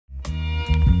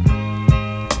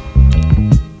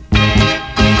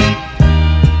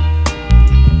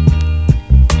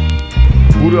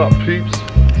What up, peeps?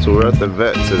 So we're at the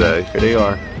vet today. Here they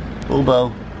are.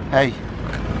 Bobo, hey.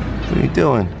 What are you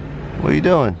doing? What are you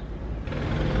doing?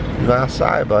 You're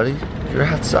outside, buddy. You're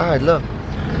outside, look.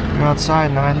 You're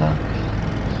outside, Nyla.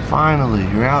 Finally,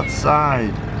 you're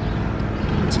outside.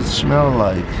 What's it smell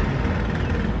like?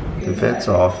 The vet's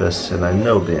office, and I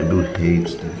know Bamboo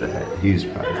hates the vet. He's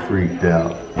probably freaked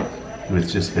out. He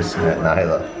was just hissing at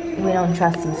Nyla. We don't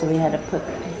trust him, so we had to put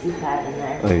the pissy pad in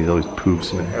there. Oh, he always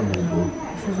poops in there.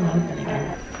 This isn't open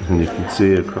again. And you can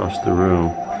see across the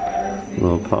room,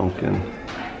 little pumpkin.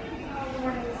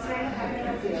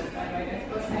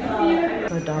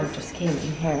 The dog just came in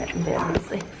here and Bam's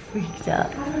like freaked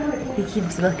out. He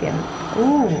keeps looking.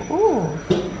 Ooh, ooh.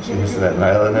 He's hissing at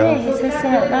Nyla now? Yeah, he's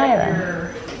hissing at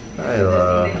Nyla.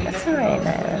 Nyla. That's alright,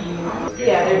 Nyla.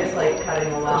 Yeah, they're just like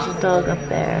cutting a lot. There's a dog up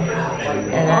there,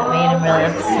 and that made him really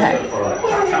upset.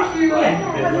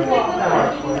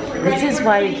 This is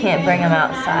why you can't bring him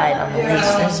outside on the leash.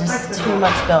 There's just too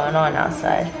much going on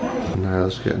outside.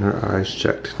 Nyla's getting her eyes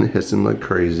checked and hissing like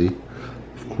crazy.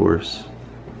 Of course.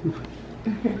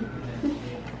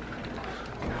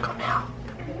 Come out.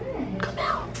 Come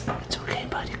out. It's okay,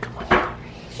 buddy. Come on now.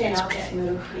 It's okay.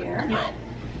 Move here. Come on.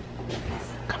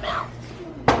 Come out.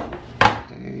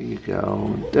 There you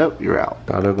go. Yep, you're out.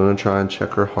 Now they're gonna try and check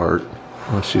her heart.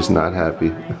 Oh, she's not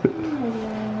happy.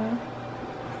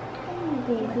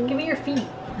 Give me your feet.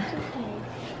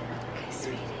 Okay,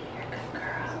 sweetie, you're a good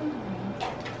girl.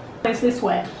 Place this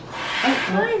way.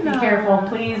 I know. Be careful,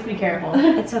 please be careful.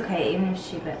 It's okay, even if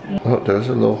she bit me. Oh, there's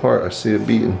her little heart. I see it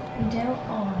beating. You do?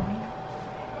 Oh.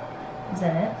 Is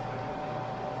that it?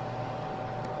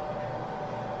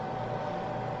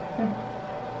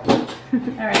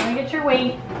 Alright, let me get your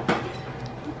weight.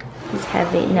 He's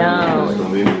heavy. No.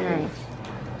 Nice.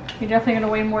 You're definitely gonna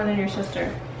weigh more than your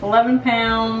sister. 11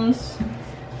 pounds,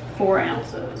 4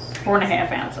 ounces,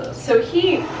 4.5 ounces. So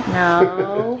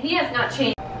No. he has not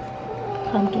changed.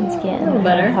 Pumpkin's getting A little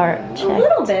better. her heart checked. A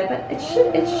little bit, but it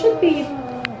should be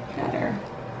better.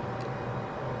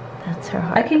 That's her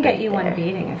heart. I can get right you one there.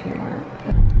 beating if you want.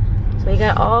 So we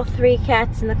got all 3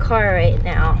 cats in the car right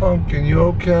now. Pumpkin, you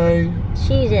okay?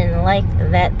 She didn't like the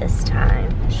vet this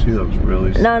time. She looks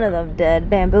really sad. None of them did.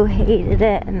 Bamboo hated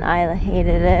it and Isla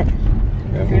hated it.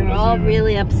 They were all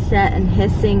really upset and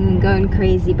hissing and going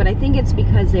crazy, but I think it's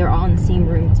because they were all in the same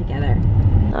room together.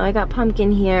 So I got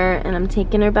Pumpkin here and I'm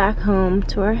taking her back home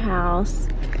to her house.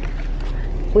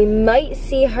 We might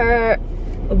see her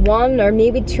 1 or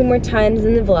maybe 2 more times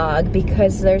in the vlog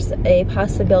because there's a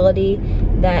possibility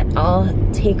that I'll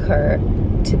take her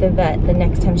to the vet the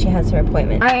next time she has her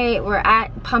appointment. All right, we're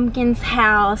at Pumpkin's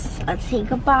house. Let's say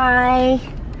goodbye.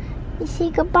 You say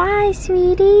goodbye,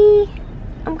 sweetie.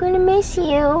 I'm gonna miss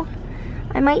you.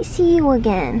 I might see you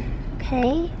again,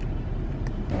 okay?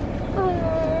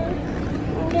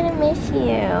 I'm gonna miss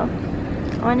you.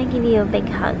 I wanna give you a big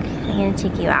hug. I'm gonna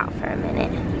take you out for a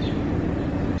minute.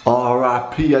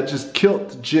 R.I.P. I just killed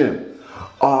the gym.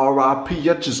 R.I.P.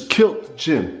 I just killed the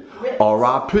gym.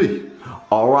 R.I.P.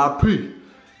 R.I.P.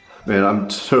 Man, I'm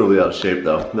totally out of shape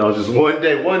though. That was just one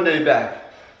day back.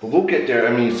 But we'll get there.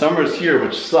 I mean, summer's here,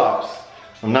 which sucks.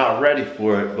 I'm not ready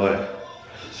for it, but.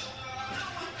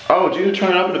 Oh, Gina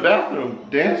trying up in the bathroom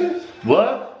dancing?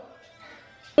 What?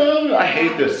 I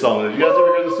hate this song. Have you guys ever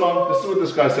heard this song? This is what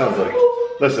this guy sounds like.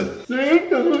 Listen.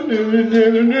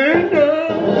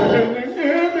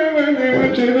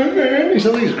 He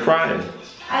sounds like he's crying.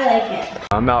 I like it.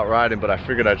 I'm out riding, but I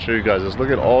figured I'd show you guys this. Look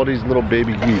at all these little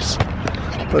baby geese.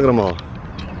 Look at them all.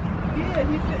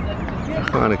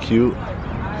 Kind of cute.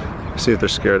 See if they're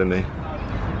scared of me.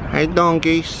 How you doing,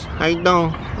 geese? How you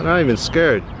doing? They're not even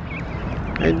scared.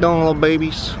 How you doing, little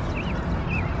babies?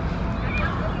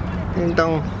 How you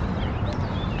doing?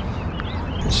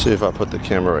 Let's see if I put the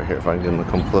camera right here, if I can get them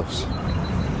to come close.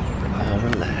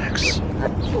 Relax.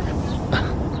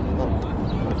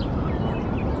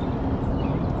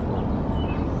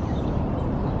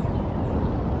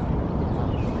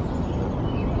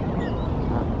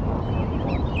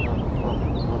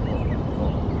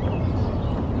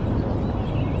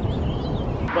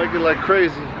 Biking like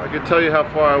crazy. I can tell you how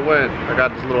far I went. I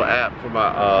got this little app for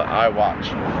my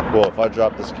iWatch. Well, if I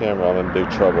drop this camera, I'm in big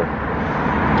trouble.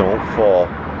 Don't fall.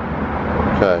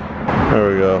 Okay, there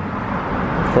we go.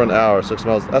 For an hour, 6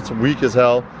 miles. That's weak as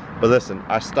hell. But listen,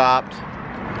 I stopped.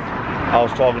 I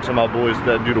was talking to my boys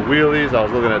that do the wheelies. I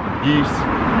was looking at the geese,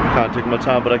 kind of taking my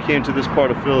time. But I came to this part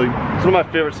of Philly. It's one of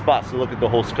my favorite spots to look at the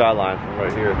whole skyline from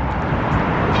right here.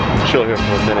 Chill here for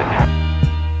a minute.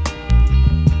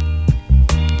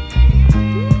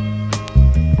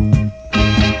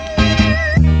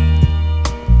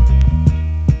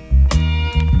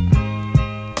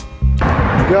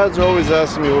 guys are always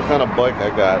asking me what kind of bike I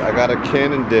got. I got a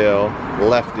Cannondale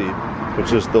Lefty,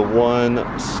 which is the one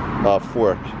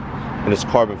fork, and it's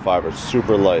carbon fiber. It's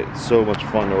super light. It's so much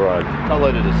fun to ride. How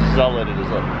light it is. This is how light it is.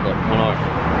 Look, one arm.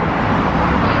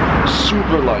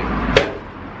 Super light.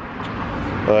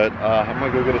 But I'm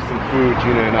gonna go get us some food,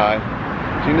 Gina and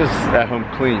I. Gina's at home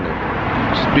cleaning.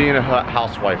 She's being a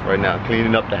housewife right now,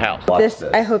 cleaning up the house. This.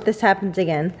 I hope this happens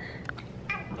again.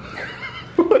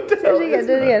 What the hell Do it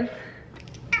again.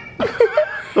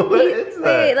 What is that?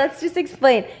 Wait, let's just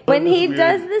explain. When he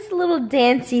does this little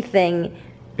dancey thing,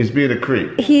 he's being a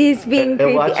creep. He's being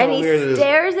creepy, and he weird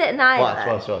stares at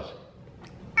Nyla. Watch.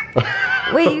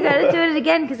 Wait, you gotta do it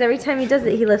again, because every time he does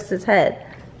it, he lifts his head.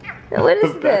 What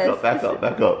is this? Back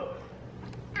up.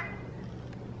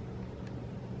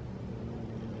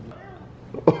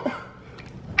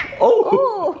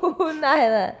 Oh,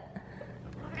 Nyla.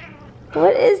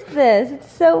 What is this?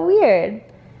 It's so weird.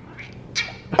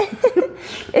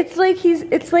 It's like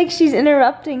she's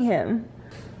interrupting him.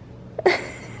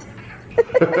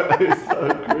 It's so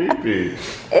creepy.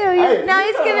 Ew, now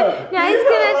he's gonna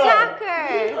attack her.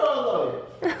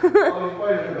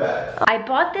 I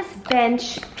bought this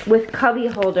bench with cubby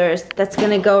holders that's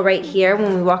gonna go right here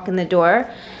when we walk in the door.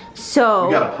 So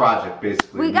we got a project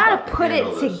basically. We gotta put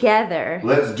it together.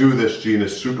 Let's do this, Gina,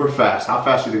 super fast. How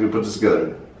fast do you think we put this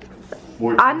together?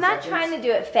 I'm not trying to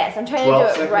do it fast. I'm trying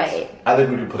to do it right. I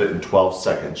think we can put it in 12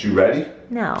 seconds. You ready?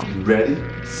 No. You ready,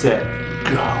 set,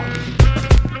 go.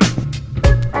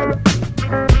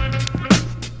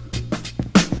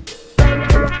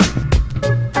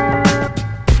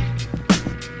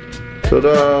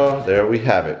 Ta-da! There we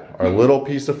have it. Our little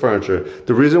piece of furniture.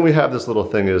 The reason we have this little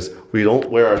thing is we don't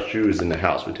wear our shoes in the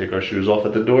house. We take our shoes off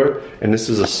at the door, and this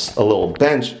is a little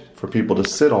bench for people to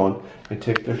sit on and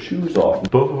take their shoes off.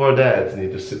 Both of our dads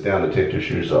need to sit down and take their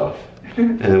shoes off.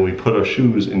 And then we put our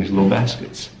shoes in these little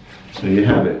baskets. So you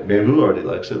have it. Bamboo already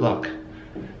likes it. Look.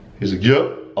 He's like,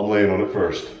 yep, I'm laying on it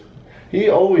first. He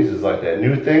always is like that.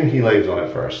 New thing, he lays on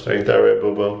it first. Ain't that right,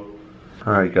 Bobo?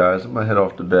 Alright guys, I'm gonna head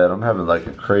off to bed. I'm having like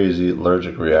a crazy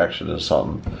allergic reaction to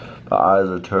something. My eyes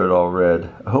are turned all red.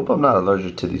 I hope I'm not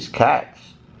allergic to these cats.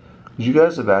 Could you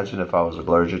guys imagine if I was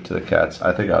allergic to the cats?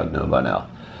 I think I would know by now.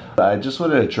 I just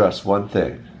want to address one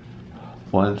thing.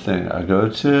 One thing. I go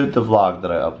to the vlog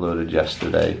that I uploaded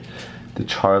yesterday, the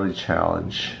Charlie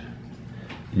Challenge.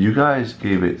 You guys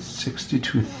gave it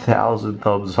 62,000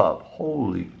 thumbs up.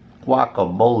 Holy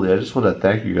guacamole. I just want to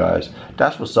thank you guys.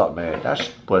 That's what's up, man. That's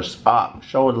what's up.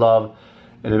 Showing love.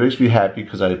 And it makes me happy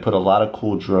because I put a lot of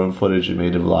cool drone footage and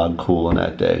made the vlog cool on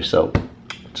that day. So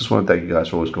just want to thank you guys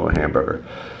for always going hamburger.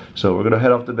 So we're going to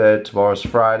head off to bed. Tomorrow's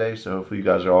Friday. So hopefully you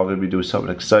guys are all going to be doing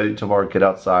something exciting tomorrow. Get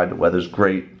outside. The weather's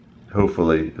great.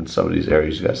 Hopefully in some of these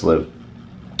areas you guys live.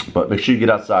 But make sure you get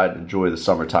outside and enjoy the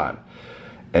summertime.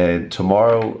 And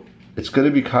tomorrow, it's going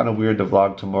to be kind of weird to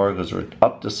vlog tomorrow because we're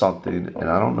up to something and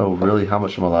I don't know really how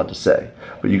much I'm allowed to say.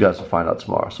 But you guys will find out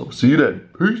tomorrow. So we'll see you then.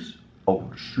 Peace on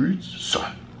the streets,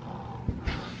 son.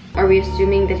 Are we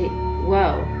assuming that he...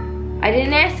 Whoa. I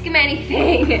didn't ask him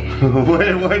anything.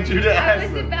 Wait, what'd you ask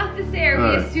him? I was about to say, are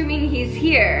we assuming he's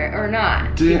here or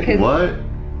not? What?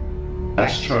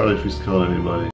 Ask Charlie if he's killed anybody.